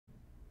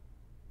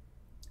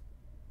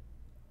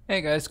Hey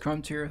guys,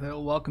 Crump here.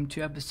 Welcome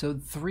to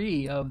episode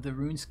 3 of the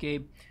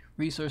Runescape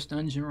Resource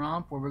Dungeon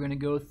Romp, where we're going to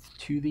go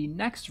to the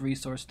next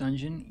resource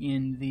dungeon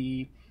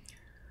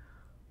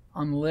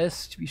on the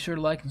list. Be sure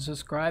to like and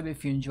subscribe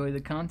if you enjoy the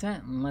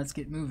content, and let's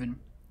get moving.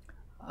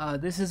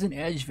 This is in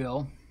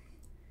Edgeville.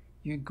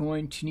 You're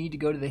going to need to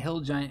go to the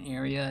Hill Giant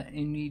area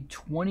and need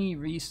 20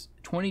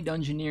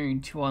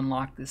 Dungeoneering to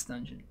unlock this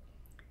dungeon.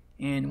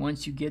 And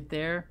once you get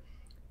there,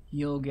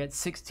 you'll get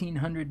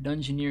 1600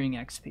 Dungeoneering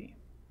XP.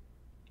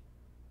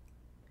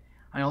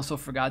 I also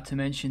forgot to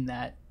mention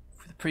that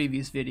for the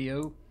previous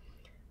video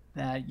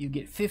that you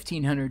get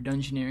 1500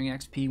 Dungeoneering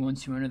XP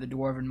once you enter the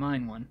Dwarven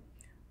Mine one.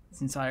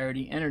 Since I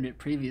already entered it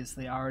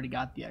previously, I already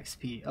got the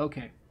XP.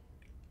 Okay.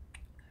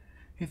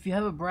 If you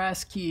have a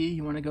brass key,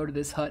 you want to go to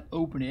this hut,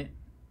 open it,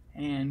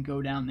 and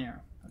go down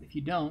there. But if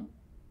you don't,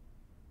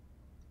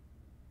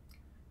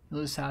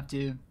 you'll just have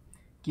to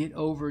get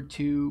over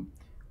to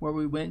where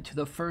we went to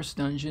the first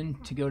dungeon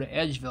to go to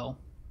Edgeville.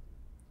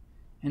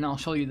 And I'll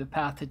show you the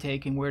path to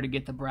take and where to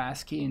get the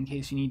brass key in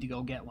case you need to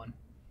go get one.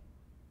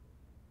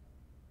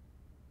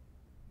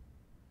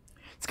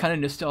 It's kind of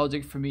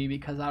nostalgic for me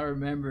because I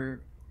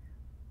remember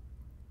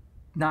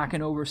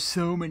knocking over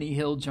so many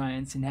hill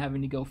giants and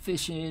having to go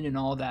fishing and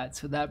all that.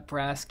 So that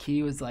brass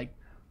key was like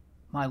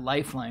my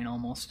lifeline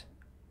almost.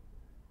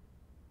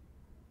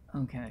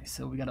 Okay,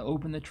 so we got to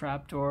open the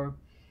trapdoor.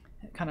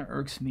 It kind of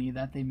irks me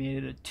that they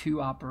made it a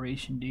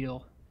 2-operation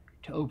deal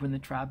to open the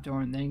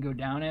trapdoor and then go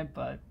down it,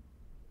 but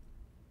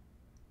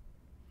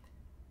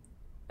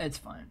it's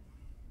fine.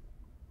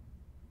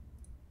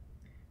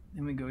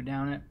 Then we go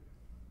down it.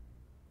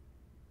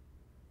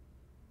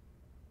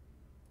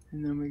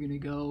 And then we're going to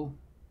go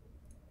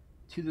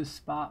to the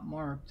spot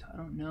marked. I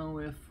don't know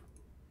if...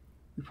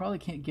 We probably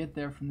can't get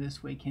there from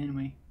this way, can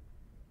we?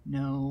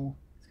 No.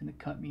 It's going to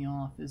cut me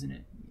off, isn't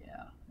it?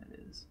 Yeah,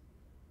 it is.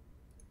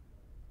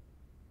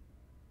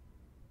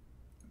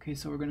 Okay,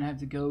 so we're going to have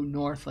to go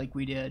north like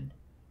we did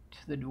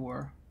to the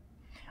door.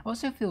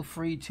 Also feel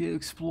free to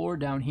explore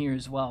down here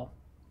as well,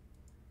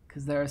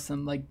 because there are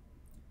some like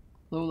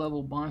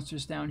low-level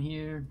monsters down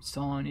here,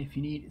 so on. If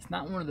you need, it's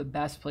not one of the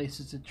best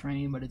places to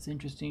train, but it's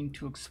interesting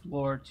to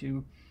explore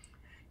to,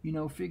 you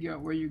know, figure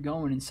out where you're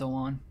going and so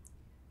on,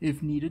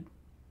 if needed.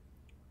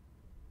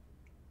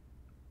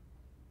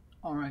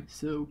 Alright,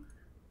 so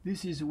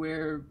this is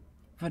where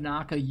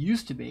Vanaka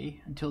used to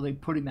be until they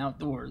put him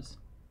outdoors,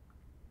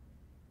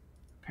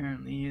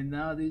 apparently, and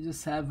now they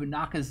just have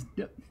Vanaka's.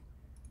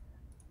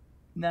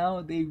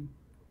 Now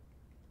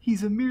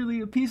he's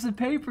merely a piece of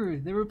paper.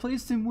 They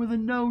replaced him with a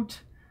note.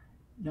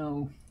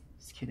 No,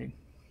 just kidding.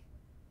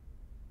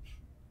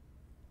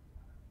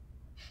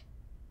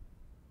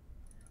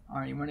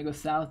 Alright, you want to go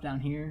south down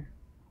here.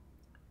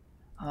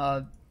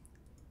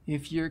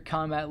 If you're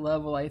combat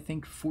level, I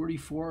think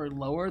 44 or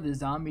lower, the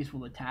zombies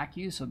will attack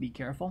you, so be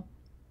careful.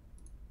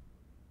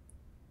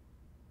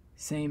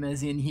 Same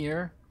as in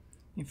here.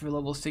 If you're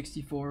level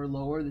 64 or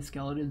lower, the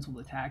skeletons will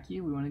attack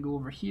you. We want to go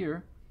over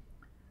here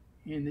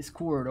in this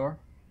corridor.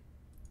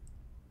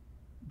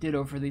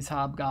 Ditto for these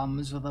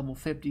hobgoblins with level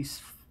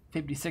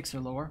 56 or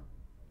lower.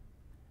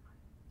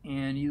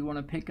 And you want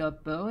to pick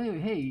up,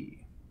 hey,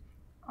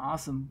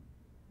 awesome,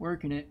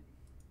 working it,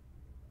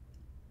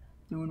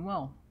 doing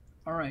well.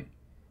 Alright,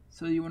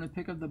 so you want to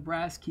pick up the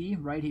brass key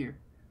right here,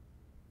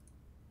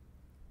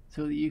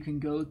 so that you can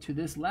go to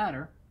this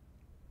ladder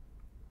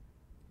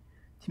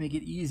to make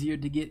it easier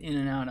to get in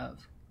and out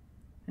of.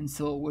 And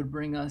so it would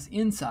bring us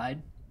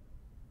inside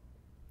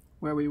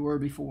where we were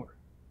before.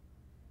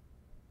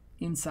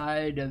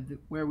 Inside of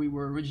where we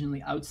were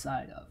originally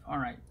outside of.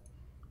 Alright.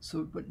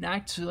 So, but in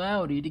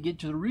actuality, to get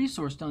to the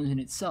resource dungeon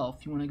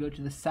itself, you want to go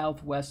to the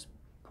southwest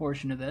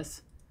portion of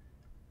this.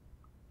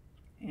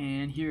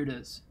 And here it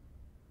is.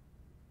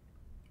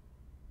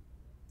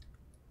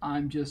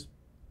 I'm just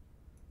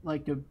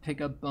like to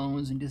pick up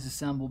bones and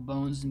disassemble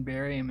bones and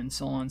bury them and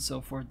so on and so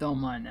forth. Don't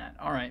mind that.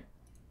 Alright.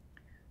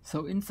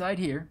 So inside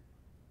here,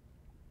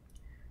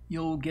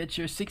 you'll get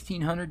your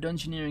 1600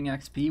 Dungeoneering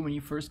XP when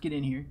you first get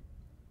in here.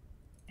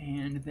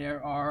 And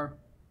there are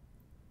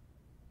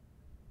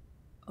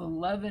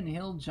 11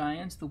 hill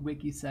giants, the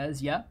wiki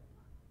says, yep.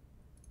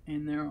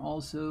 And there are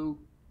also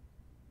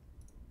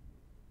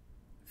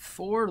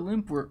 4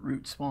 limpwort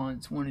root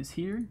spawns. One is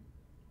here.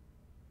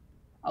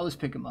 I'll just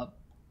pick them up.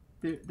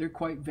 They're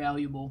quite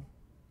valuable.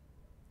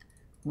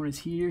 One is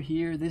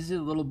here. This is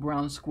little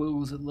brown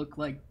squiggles that look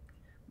like,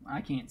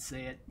 I can't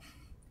say it.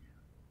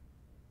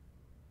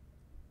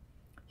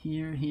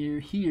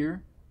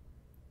 Here.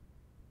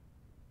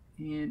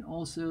 And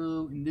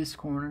also in this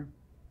corner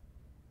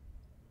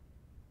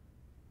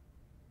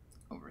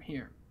over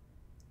here.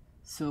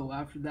 So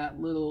after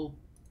that little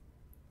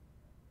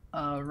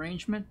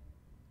arrangement,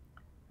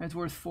 that's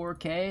worth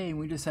 4K, and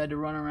we just had to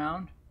run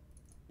around,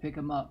 pick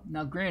them up.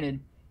 Now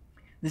granted,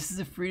 this is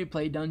a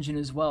free-to-play dungeon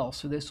as well,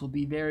 so this will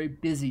be very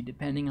busy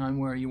depending on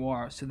where you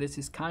are. So this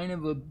is kind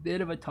of a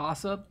bit of a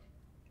toss-up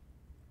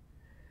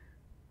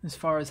as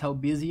far as how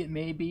busy it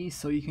may be.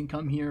 So you can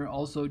come here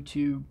also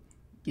to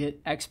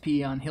get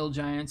XP on hill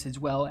giants as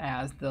well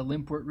as the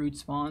limpwort root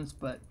spawns,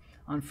 but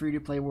on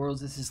free-to-play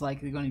worlds this is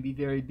likely going to be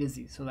very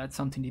busy, so that's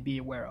something to be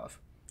aware of.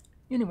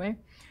 Anyway,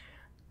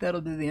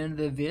 that'll be the end of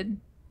the vid.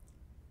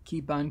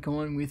 Keep on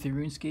going with your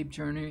RuneScape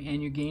journey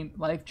and your game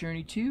life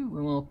journey too,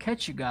 and we'll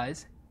catch you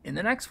guys in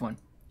the next one.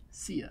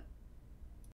 See ya.